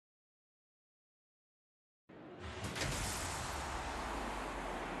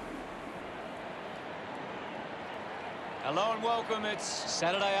Hello and welcome. It's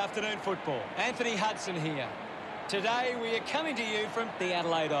Saturday afternoon football. Anthony Hudson here. Today we are coming to you from the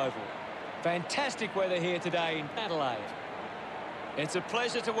Adelaide Oval. Fantastic weather here today in Adelaide. It's a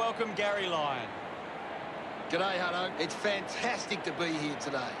pleasure to welcome Gary Lyon. G'day, Hutto. It's fantastic to be here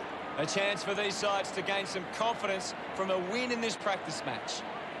today. A chance for these sides to gain some confidence from a win in this practice match.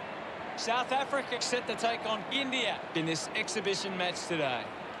 South Africa set to take on India in this exhibition match today.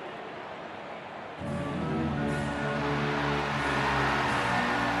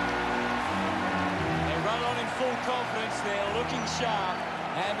 Full confidence, they're looking sharp,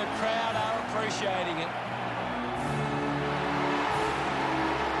 and the crowd are appreciating it.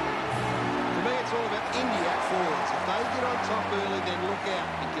 For me, it's all about India forwards. If they get on top early, then look out,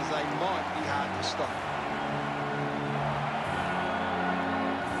 because they might be hard to stop.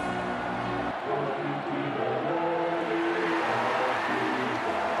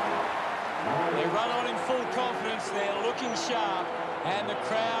 They run on in full confidence, they're looking sharp, and the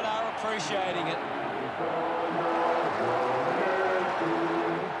crowd are appreciating it.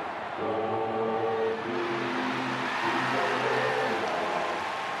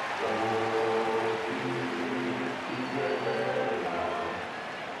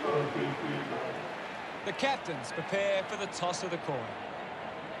 The captains prepare for the toss of the coin.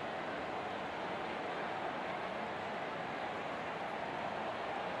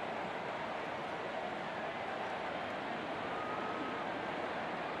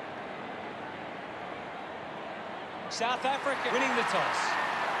 South Africa winning the toss.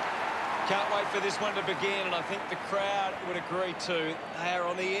 Can't wait for this one to begin, and I think the crowd would agree too. They are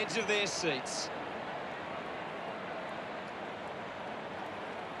on the edge of their seats.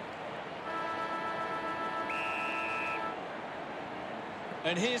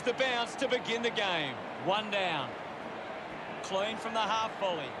 And here's the bounce to begin the game. One down. Clean from the half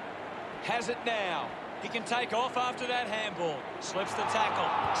volley. Has it now. He can take off after that handball. Slips the tackle.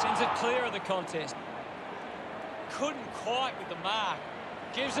 Sends it clear of the contest. Couldn't quite with the mark.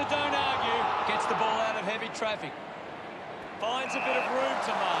 Gives it, don't argue. Gets the ball out of heavy traffic. Finds a bit of room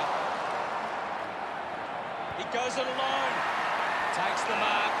to mark. He goes it alone. Takes the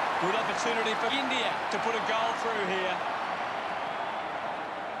mark. Good opportunity for India to put a goal through here.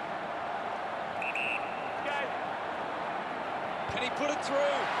 Can he put it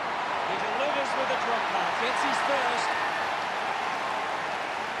through? He delivers with a drop pass. Gets his first.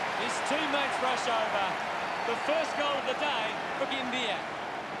 His teammates rush over. The first goal of the day for India.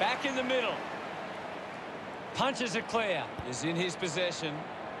 Back in the middle. Punches it clear. Is in his possession.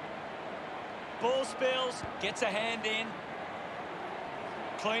 Ball spills. Gets a hand in.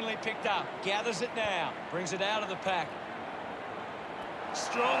 Cleanly picked up. Gathers it now. Brings it out of the pack.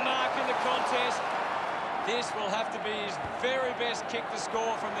 Strong mark in the contest. This will have to be his very best kick to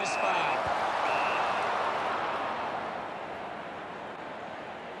score from this far.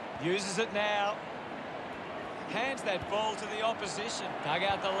 Uses it now. Hands that ball to the opposition. Dug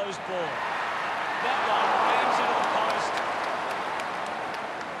out the loose ball. That one rams into the post.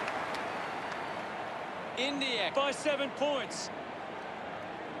 India by 7 points.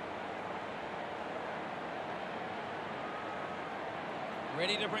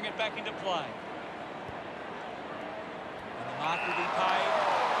 Ready to bring it back into play. Mark will be paid.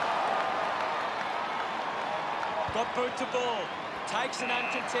 Got boot to ball. Takes an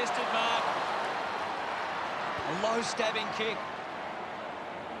uncontested mark. A low stabbing kick.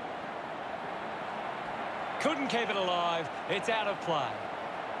 Couldn't keep it alive. It's out of play.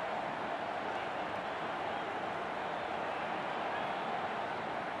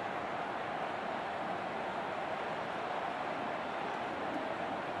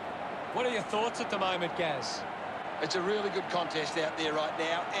 What are your thoughts at the moment, Gaz? It's a really good contest out there right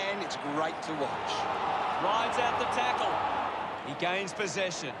now, and it's great to watch. Rides out the tackle. He gains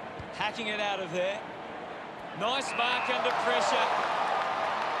possession. Hacking it out of there. Nice mark under pressure.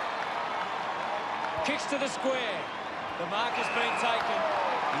 Kicks to the square. The mark has been taken.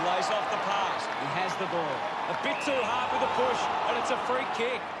 He lays off the pass. He has the ball. A bit too hard with a push, and it's a free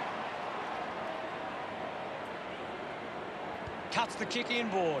kick. Cuts the kick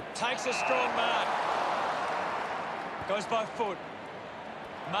inboard. Takes a strong mark. Goes by foot.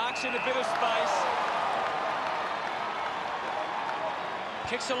 Marks in a bit of space.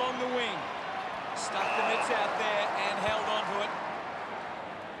 Kicks along the wing. Stuck the mitts out there and held onto it.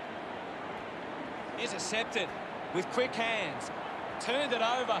 Intercepted with quick hands. Turned it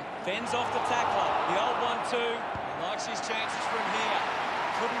over. Fends off the tackler. The old 1-2. He likes his chances from here.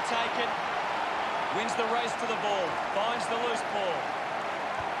 Couldn't take it. Wins the race to the ball. Finds the loose ball.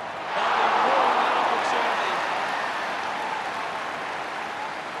 They'll be ruining that opportunity.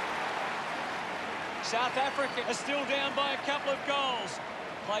 South Africa are still down by a couple of goals.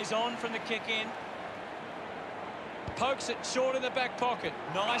 Plays on from the kick in. Pokes it short in the back pocket.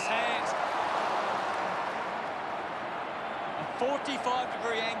 Nice hands. A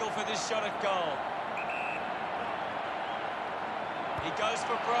 45-degree angle for this shot at goal. He goes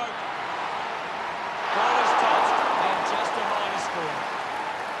for broke. Ball is touched and just a minor score.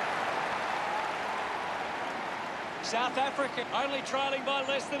 South Africa only trailing by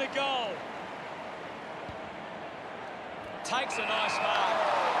less than a goal. Takes a nice mark.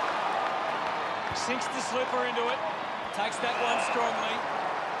 Sinks the slipper into it. Takes that one strongly.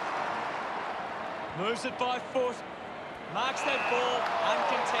 Moves it by foot. Marks that ball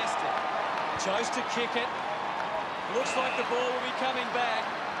uncontested. Chose to kick it. Looks like the ball will be coming back.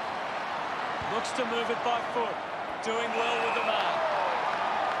 Looks to move it by foot. Doing well with the mark.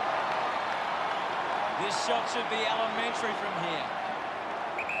 This shot should be elementary from here.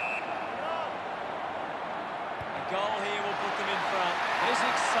 A goal here will put them in front. He's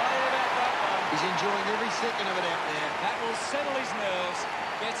excited about that one. He's enjoying every second of it out there. That will settle his nerves.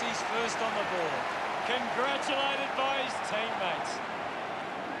 Gets his first on the board. Congratulated by his teammates.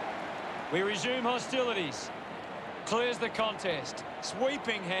 We resume hostilities. Clears the contest.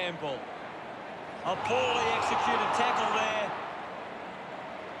 Sweeping handball. A poorly executed tackle there.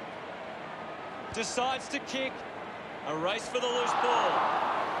 Decides to kick. A race for the loose ball.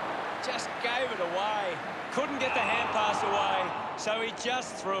 Just gave it away. Couldn't get the hand pass away, so he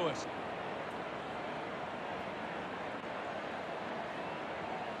just threw it.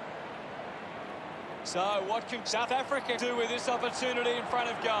 So what can South Africa do with this opportunity in front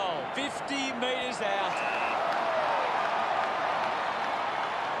of goal? 50 metres out.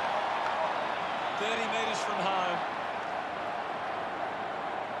 30 metres from home.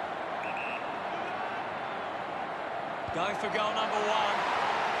 Going for goal number one.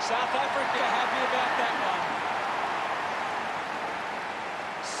 South Africa happy about that one.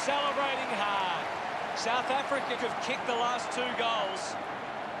 Celebrating hard. South Africa have kicked the last 2 goals.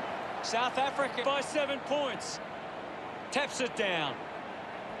 South Africa by 7 points. Taps it down.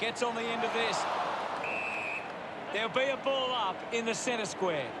 Gets on the end of this. There'll be a ball up in the centre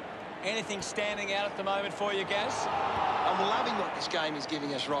square. Anything standing out at the moment for you, Gaz? I'm loving what this game is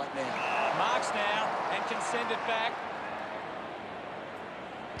giving us right now. Marks now and can send it back.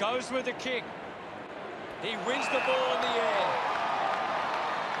 Goes with the kick. He wins the ball in the air.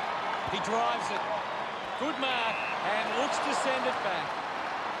 He drives it. Good mark and looks to send it back.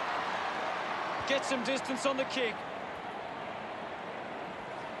 Gets some distance on the kick.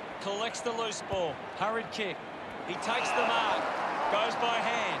 Collects the loose ball. Hurried kick. He takes the mark. Goes by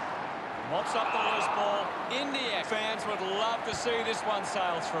hand. Mops up the loose ball. India fans would love to see this one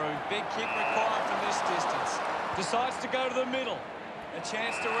sail through. Big kick required from this distance. Decides to go to the middle. A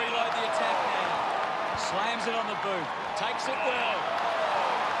chance to reload the attack now. Slams it on the boot. Takes it well.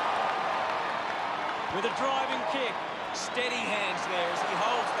 With a driving kick. Steady hands there as he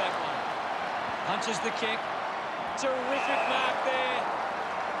holds that one. Punches the kick. Terrific mark there.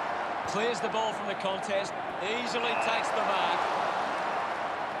 Clears the ball from the contest. Easily takes the mark.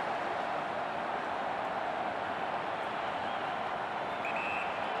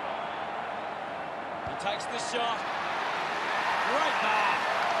 He takes the shot. Great mark.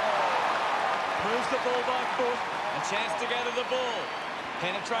 Moves the ball by foot. A chance to go to the ball.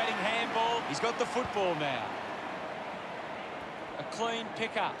 Penetrating handball. He's got the football now. A clean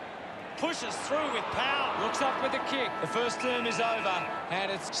pick-up. Pushes through with power. Looks up with the kick. The first term is over.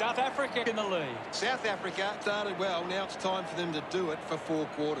 And it's South Africa in the lead. South Africa started well. Now it's time for them to do it for 4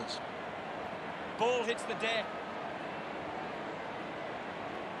 quarters. Ball hits the deck.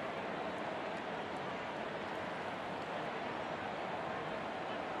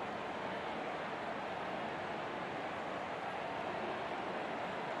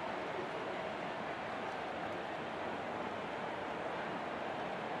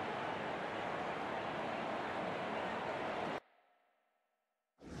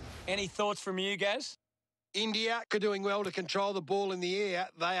 Any thoughts from you, Gaz? India are doing well to control the ball in the air.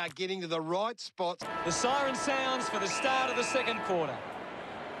 They are getting to the right spots. The siren sounds for the start of the second quarter.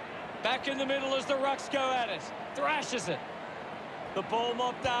 Back in the middle as the Rucks go at it. Thrashes it. The ball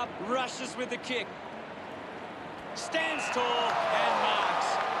mopped up. Rushes with the kick. Stands tall and marks.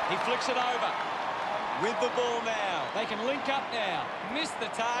 He flicks it over. With the ball now. They can link up now. Missed the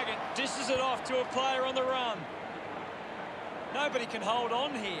target. Dishes it off to a player on the run. Nobody can hold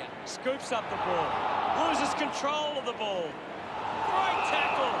on here. Scoops up the ball. Loses control of the ball. Great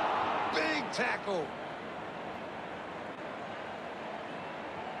tackle. Big tackle.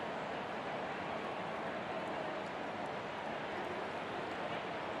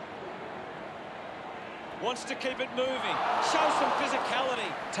 Wants to keep it moving. Shows some physicality.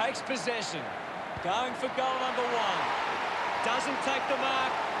 Takes possession. Going for goal number 1. Doesn't take the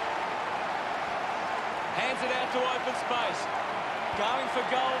mark. Hands it out to open space. Going for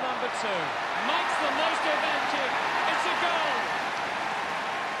goal number 2. Makes the most of that kick. It's a goal.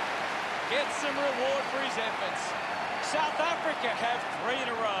 Gets some reward for his efforts. South Africa have 3 in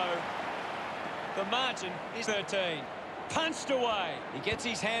a row. The margin is 13. Punched away. He gets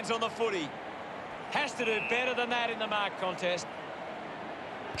his hands on the footy. Has to do better than that in the mark contest.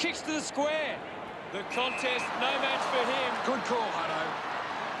 Kicks to the square. The contest, no match for him. Good call, Hutto.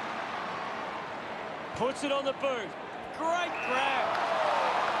 Puts it on the boot. Great grab.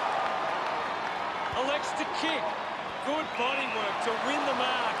 Elects to kick. Good body work to win the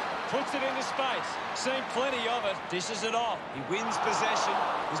mark. Puts it into space. Seen plenty of it. Dishes it off. He wins possession.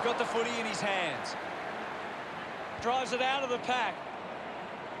 He's got the footy in his hands. Drives it out of the pack.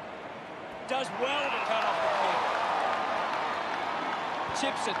 Does well to cut off the kick.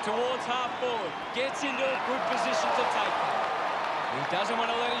 Chips it towards half forward. Gets into a good position to take it. He doesn't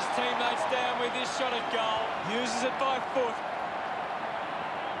want to let his teammates down with this shot at goal. Uses it by foot.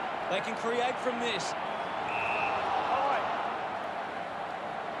 They can create from this.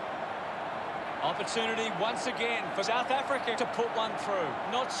 Opportunity once again for South Africa to put one through.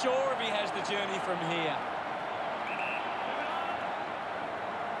 Not sure if he has the journey from here.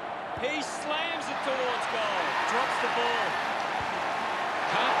 He slams it towards goal. Drops the ball.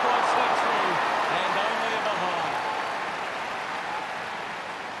 Can't quite slip through. And only a behind.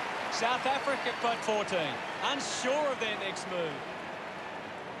 South Africa got 14. Unsure of their next move.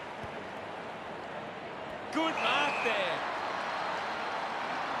 Good mark there.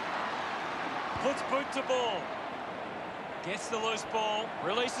 Puts boot to ball. Gets the loose ball.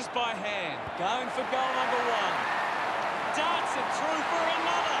 Releases by hand. Going for goal number 1. Darts it through for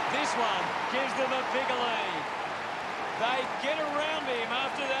another. This one gives them a bigger lead. They get around him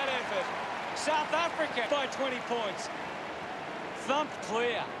after that effort. South Africa by 20 points. Thumped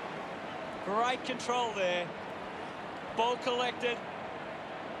clear. Great control there. Ball collected.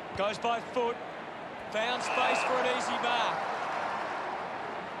 Goes by foot. Found space for an easy mark.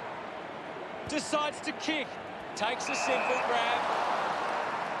 Decides to kick. Takes a simple grab.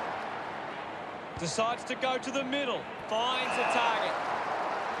 Decides to go to the middle. Finds a target.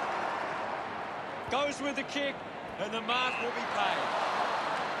 Goes with the kick. And the mark will be paid.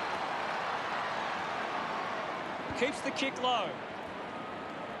 Keeps the kick low.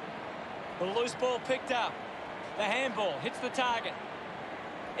 The loose ball picked up. The handball hits the target.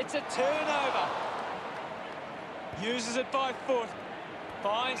 It's a turnover. Uses it by foot.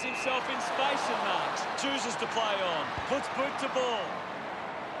 Finds himself in space and marks. Chooses to play on. Puts boot to ball.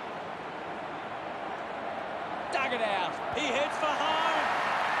 Dug it out. He heads for home.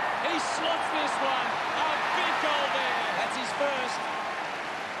 He slots this one. A big goal there. That's his first.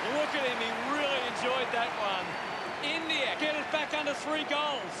 Look at him. He really enjoyed that one. India get it back under 3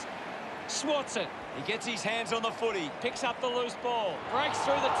 goals. Swats it. He gets his hands on the footy. Picks up the loose ball. Breaks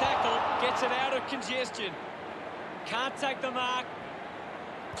through the tackle. Gets it out of congestion. Can't take the mark.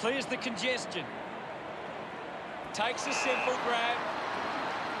 Clears the congestion. Takes a simple grab.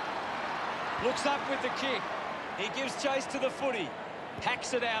 Looks up with the kick. He gives chase to the footy.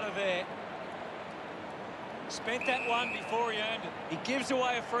 Hacks it out of there. Spent that one before he earned it. He gives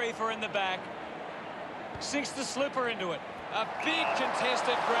away a free for in the back. Sinks the slipper into it. A big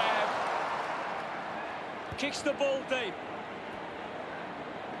contested grab. Kicks the ball deep.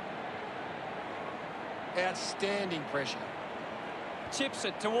 Outstanding pressure. Chips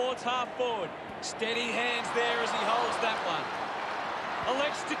it towards half forward. Steady hands there as he holds that one.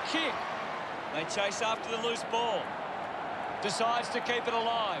 Elects to kick. They chase after the loose ball. Decides to keep it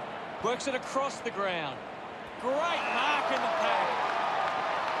alive. Works it across the ground. Great mark in the pack.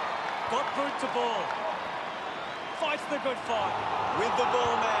 Got boot to ball. Fights the good fight. With the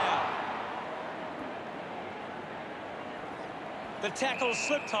ball now. The tackle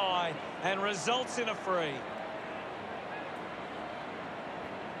slipped high and results in a free.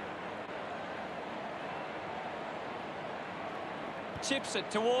 Chips it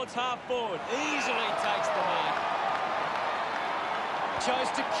towards half forward. Easily takes the mark. Chose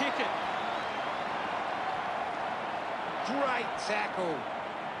to kick it. Great tackle.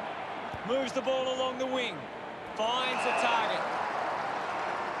 Moves the ball along the wing. Finds a target.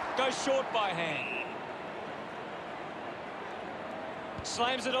 Goes short by hand.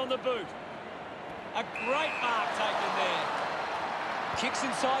 Slams it on the boot. A great mark taken there. Kicks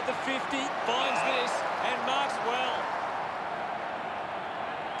inside the 50. Finds this and marks well.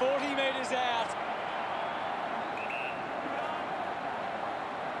 40 metres out.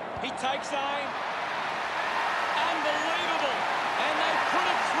 He takes aim. Unbelievable. And they put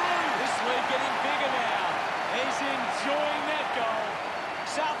it through. This lead getting bigger now. He's enjoying that goal.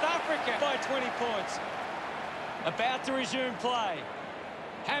 South Africa by 20 points. About to resume play.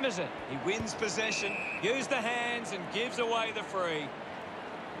 Hammers it. He wins possession, uses the hands and gives away the free.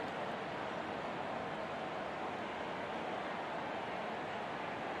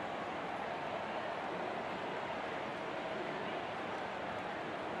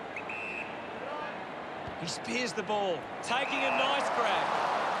 He spears the ball, taking a nice grab.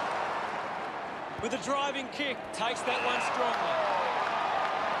 With a driving kick, takes that one strongly.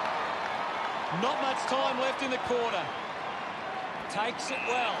 Not much time left in the quarter. Takes it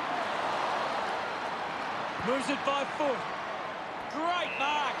well. Moves it by foot. Great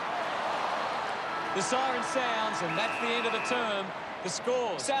mark. The siren sounds, and that's the end of the term. The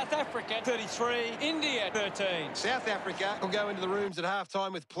score, South Africa 33, India 13. South Africa will go into the rooms at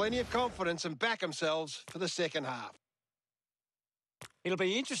half-time with plenty of confidence and back themselves for the second half. It'll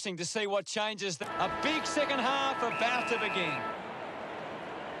be interesting to see what changes. A big second half about to begin.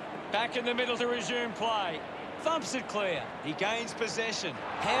 Back in the middle to resume play. Thumps it clear. He gains possession.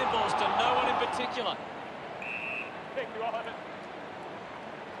 Handballs to no one in particular. Thank you, I'll have it.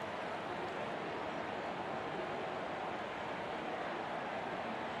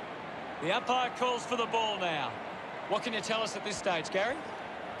 The umpire calls for the ball now. What can you tell us at this stage, Gary?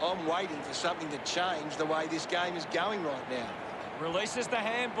 I'm waiting for something to change the way this game is going right now. Releases the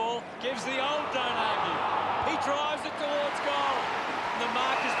handball, gives the old don't argue. He drives it towards goal. The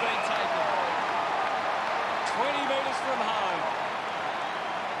mark has been taken. 20 metres from home.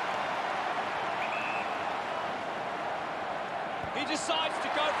 He decides to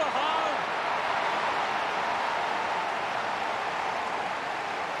go for home.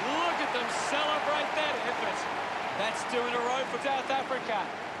 Look at them celebrate that effort. That's two in a row for South Africa.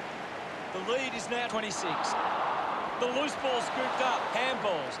 The lead is now 26. The loose ball scooped up.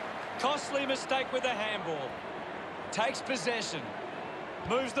 Handballs. Costly mistake with the handball. Takes possession.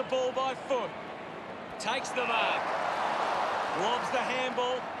 Moves the ball by foot. Takes the mark. Lobs the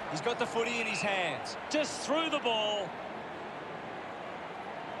handball. He's got the footy in his hands. Just threw the ball.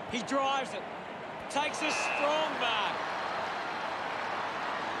 He drives it. Takes a strong mark.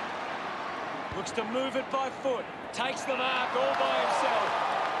 Looks to move it by foot. Takes the mark all by himself.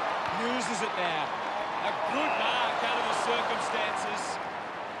 Uses it now. A good mark under the circumstances.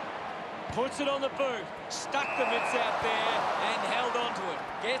 Puts it on the boot. Stuck the mitts out there and held onto it.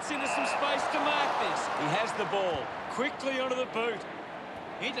 Gets into some space to mark this. He has the ball. Quickly onto the boot.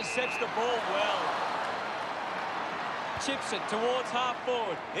 Intercepts the ball well. Chips it towards half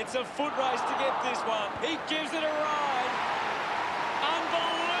forward. It's a foot race to get this one. He gives it a ride.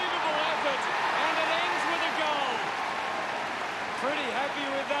 Unbelievable effort. And it ends with a goal. Pretty happy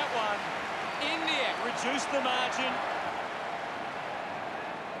with that one. India reduced the margin.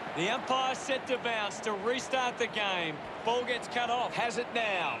 The umpire set to bounce to restart the game. Ball gets cut off. Has it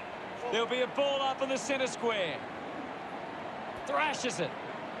now. There'll be a ball up in the centre square. Thrashes it.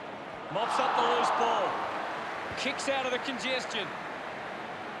 Mops up the loose ball. Kicks out of the congestion.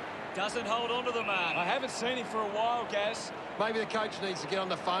 Doesn't hold on to the mark. I haven't seen him for a while, Gaz. Maybe the coach needs to get on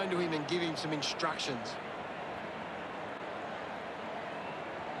the phone to him and give him some instructions.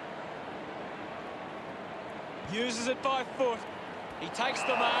 Uses it by foot. He takes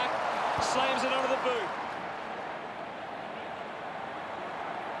the mark, slams it onto the boot.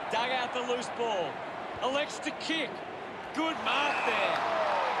 Dug out the loose ball. Elects to kick. Good mark there.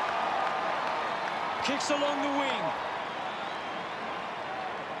 Kicks along the wing.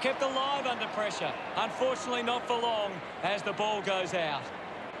 Kept alive under pressure. Unfortunately not for long as the ball goes out.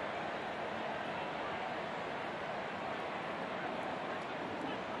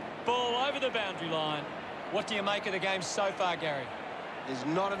 Ball over the boundary line. What do you make of the game so far, Gary? There's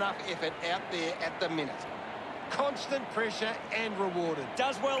not enough effort out there at the minute. Constant pressure and rewarded.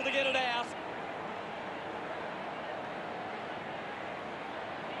 Does well to get it out.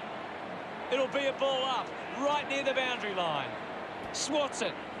 It'll be a ball up, right near the boundary line. Swats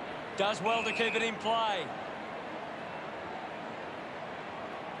it. Does well to keep it in play.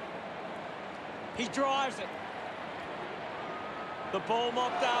 He drives it. The ball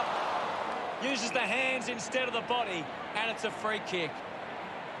mopped up. Uses the hands instead of the body, and it's a free kick.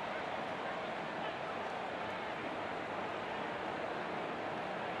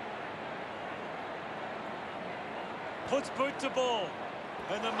 Puts boot to ball,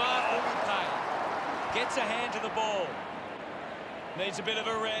 and the mark will be paid. Gets a hand to the ball. Needs a bit of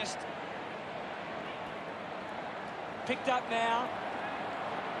a rest. Picked up now.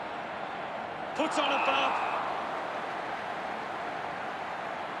 Puts on a bump.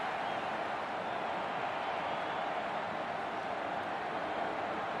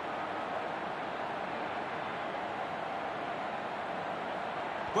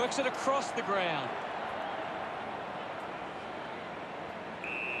 Works it across the ground.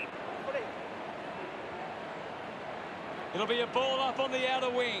 It'll be a ball up on the outer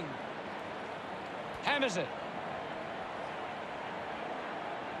wing. Hammers it.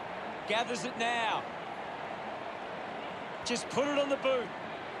 Gathers it now. Just put it on the boot.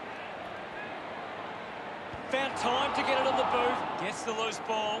 Found time to get it on the boot. Gets the loose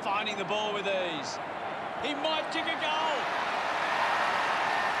ball. Finding the ball with ease. He might kick a goal.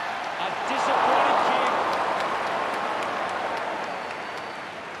 A disappointing kick.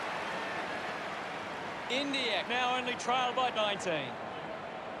 India now only trailed by 19.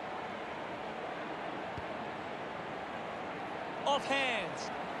 Off hands.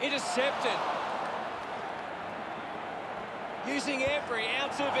 Intercepted. Using every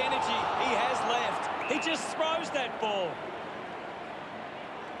ounce of energy he has left. He just throws that ball.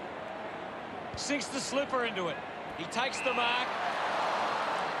 Sinks the slipper into it. He takes the mark.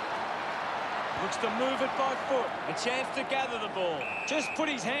 Looks to move it by foot. A chance to gather the ball. Just put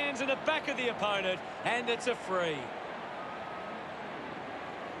his hands in the back of the opponent, and it's a free.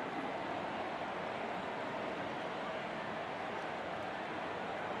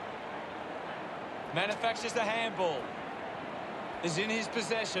 Manufactures the handball. Is in his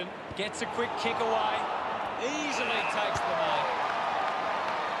possession. Gets a quick kick away. Easily takes the mark.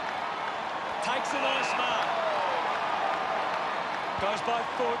 Takes a nice mark. Goes by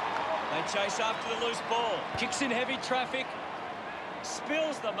foot. They chase after the loose ball. Kicks in heavy traffic.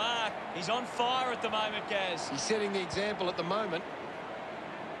 Spills the mark. He's on fire at the moment, Gaz. He's setting the example at the moment.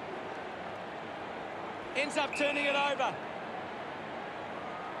 Ends up turning it over.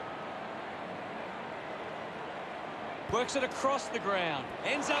 Works it across the ground.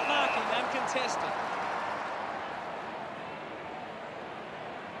 Ends up marking uncontested.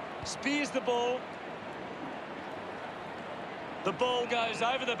 Spears the ball. The ball goes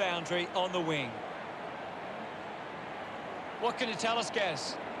over the boundary on the wing. What can you tell us,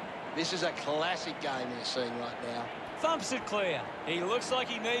 Gaz? This is a classic game we're seeing right now. Thumps it clear. He looks like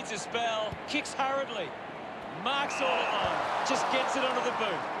he needs a spell. Kicks hurriedly. Marks all alone. Just gets it onto the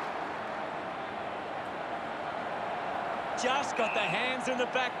boot. Just got the hands in the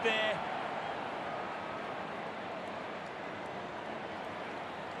back there.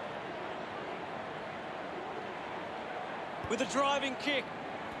 With a driving kick.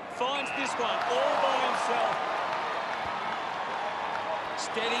 Finds this one all by himself.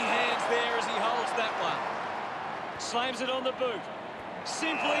 Steady hands there as he holds that one. Slams it on the boot.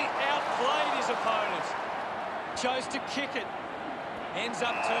 Simply outplayed his opponent. Chose to kick it. Ends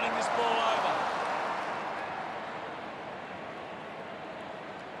up turning this ball over.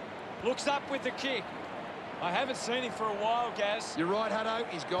 Looks up with the kick. I haven't seen him for a while, Gaz. You're right, Hutto.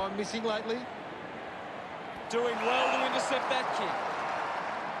 He's gone missing lately. Doing well to intercept that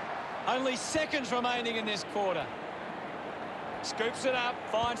kick. Only seconds remaining in this quarter. Scoops it up,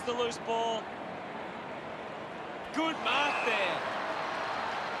 finds the loose ball. Good mark there.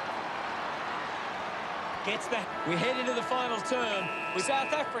 Gets that. We head into the final term with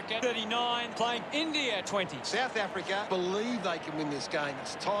South Africa 39 playing India 20. South Africa believe they can win this game.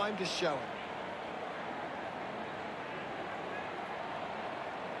 It's time to show it.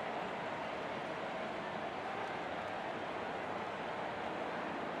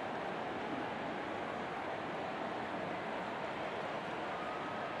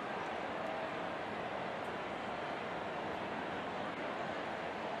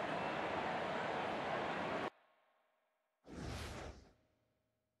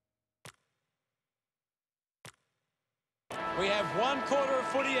 We have one quarter of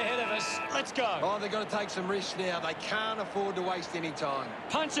footy ahead of us. Let's go. Oh, they've got to take some risks now. They can't afford to waste any time.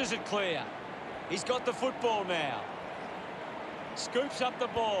 Punches it clear. He's got the football now. Scoops up the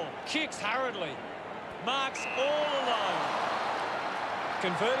ball. Kicks hurriedly. Marks all alone.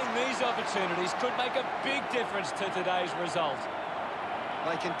 Converting these opportunities could make a big difference to today's result.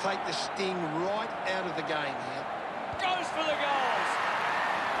 They can take the sting right out of the game here. Goes for the goals.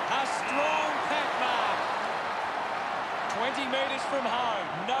 A strong pack mark. 20 metres from home.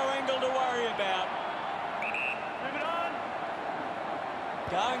 No angle to worry about. Moving on.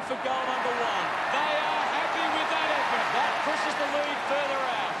 Going for goal number one. They are happy with that effort. That pushes the lead further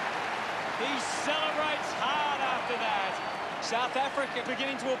out. He celebrates hard after that. South Africa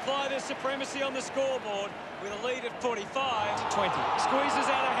beginning to apply their supremacy on the scoreboard with a lead of 45-20. Squeezes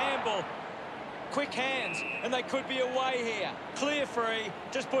out a handball. Quick hands, and they could be away here. Clear free.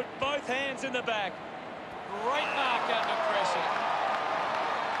 Just put both hands in the back. Great mark under pressure.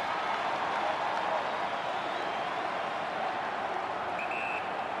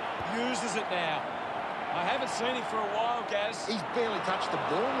 Uses it now. I haven't seen him for a while, Gaz. He's barely touched the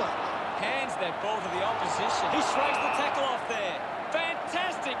ball, mate. Hands that ball to the opposition. He shrugs the tackle off there.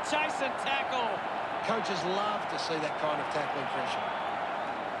 Fantastic chase and tackle. Coaches love to see that kind of tackling pressure.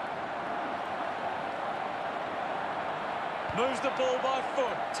 Moves the ball by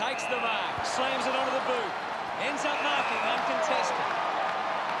foot. Takes the mark. Slams it onto the boot. Ends up marking uncontested.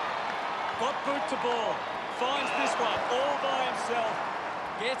 Got boot to ball. Finds this one all by himself.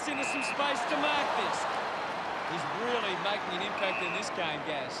 Gets into some space to mark this. He's really making an impact in this game,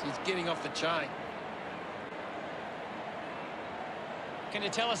 Gaz. He's getting off the chain. Can you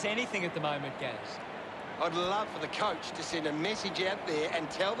tell us anything at the moment, Gaz? I'd love for the coach to send a message out there and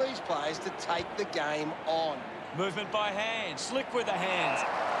tell these players to take the game on. Movement by hand. Slick with the hands.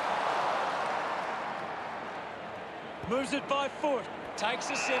 Moves it by foot. Takes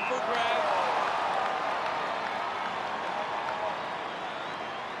a simple grab.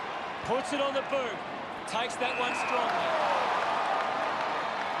 Puts it on the boot. Takes that one strongly.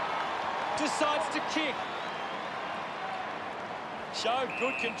 Decides to kick. Showed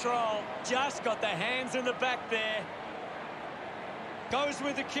good control. Just got the hands in the back there. Goes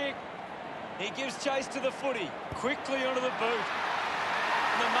with the kick. He gives chase to the footy. Quickly onto the boot.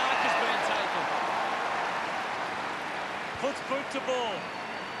 And the mark has been taken. Puts boot to ball.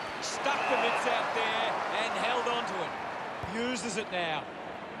 Stuck the mitts out there and held onto it. Uses it now.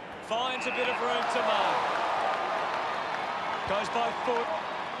 Finds a bit of room to mark. Goes by foot.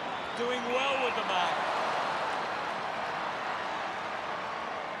 Doing well with the mark.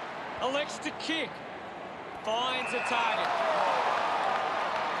 Elects to kick. Finds a target.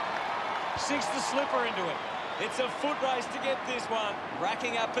 Sinks the slipper into it. It's a foot race to get this one.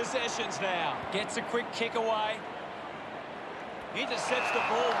 Racking up possessions now. Gets a quick kick away. Intercepts the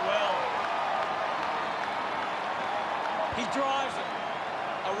ball well. He drives it.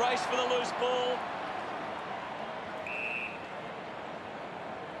 A race for the loose ball.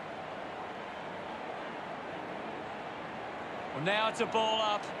 Well, now it's a ball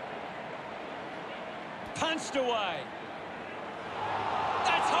up. Punched away.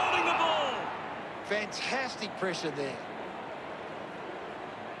 That's holding the ball. Fantastic pressure there.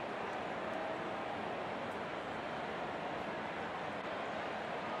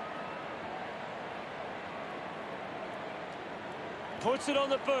 Puts it on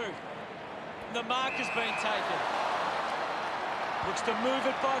the boot. The mark has been taken. Looks to move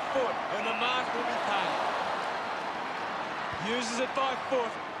it by foot, and the mark will be paid. Uses it by foot.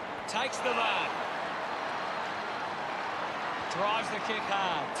 Takes the mark. Drives the kick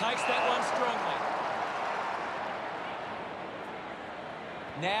hard. Takes that one strongly.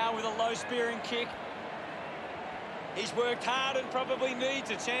 Now with a low spearing kick. He's worked hard and probably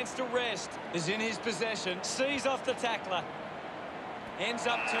needs a chance to rest. Is in his possession. Sees off the tackler. Ends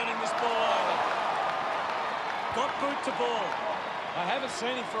up turning this ball over. Got boot to ball. I haven't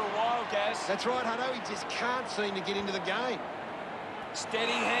seen him for a while, Gaz. That's right, Hutto. He just can't seem to get into the game.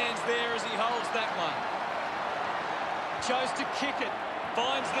 Steady hands there as he holds that one. Chose to kick it.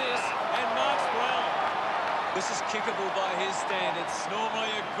 Finds this and marks well. This is kickable by his standards.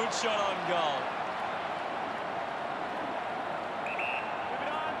 Normally a good shot on goal.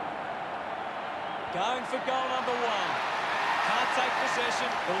 Going for goal number one. Can't take possession.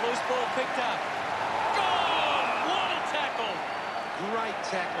 The loose ball picked up. Gone! What a tackle! Great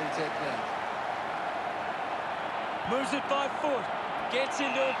tackling technique. Moves it by foot. Gets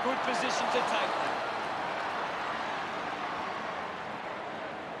into a good position to take it.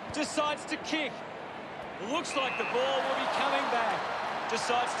 Decides to kick. Looks like the ball will be coming back.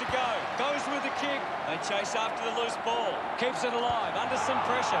 Decides to go. Goes with the kick. They chase after the loose ball. Keeps it alive under some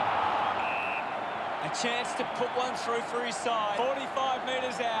pressure. A chance to put one through for his side. 45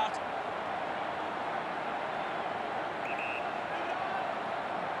 metres out.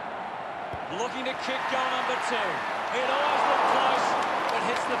 Looking to kick goal number two. It always looked close, but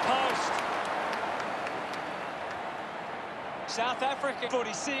hits the post. South Africa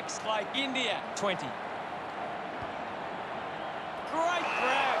 46, like India 20. Great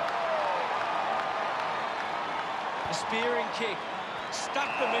grab. A spearing kick.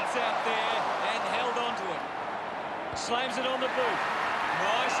 Stuck the mitts out there and held onto it. Slams it on the boot.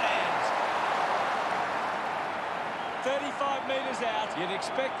 Nice hands. 35 metres out. You'd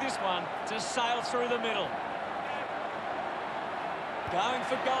expect this one to sail through the middle. Going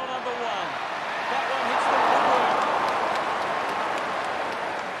for goal number one. That one hits the woodwork.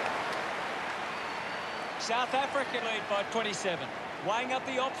 South Africa lead by 27. Weighing up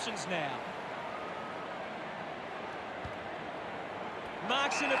the options now.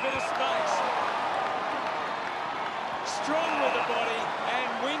 Marks in a bit of space. Strong with the body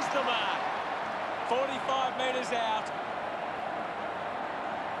and wins the mark. 45 metres out.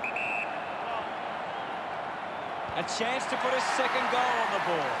 A chance to put a second goal on the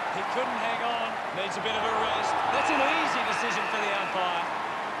board. He couldn't hang on. Needs a bit of a rest. That's an easy decision for the umpire.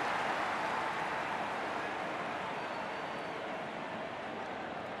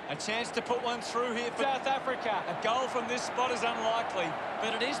 A chance to put one through here for South Africa. A goal from this spot is unlikely,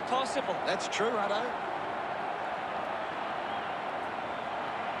 but it is possible. That's true, Hutto.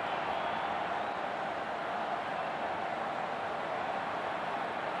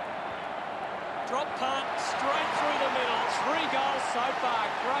 Drop punt, straight through the middle. 3 goals so far.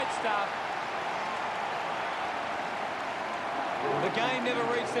 Great stuff. The game never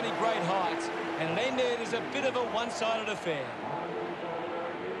reached any great heights, and it ended as a bit of a one-sided affair.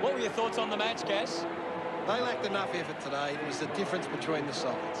 What were your thoughts on the match, Gaz? They lacked enough effort today. It was the difference between the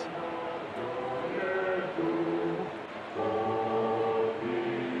sides.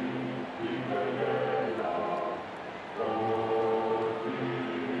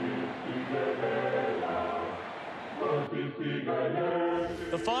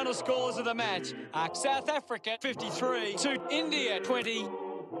 The final scores of the match are South Africa 53 to India 20.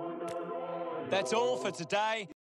 That's all for today.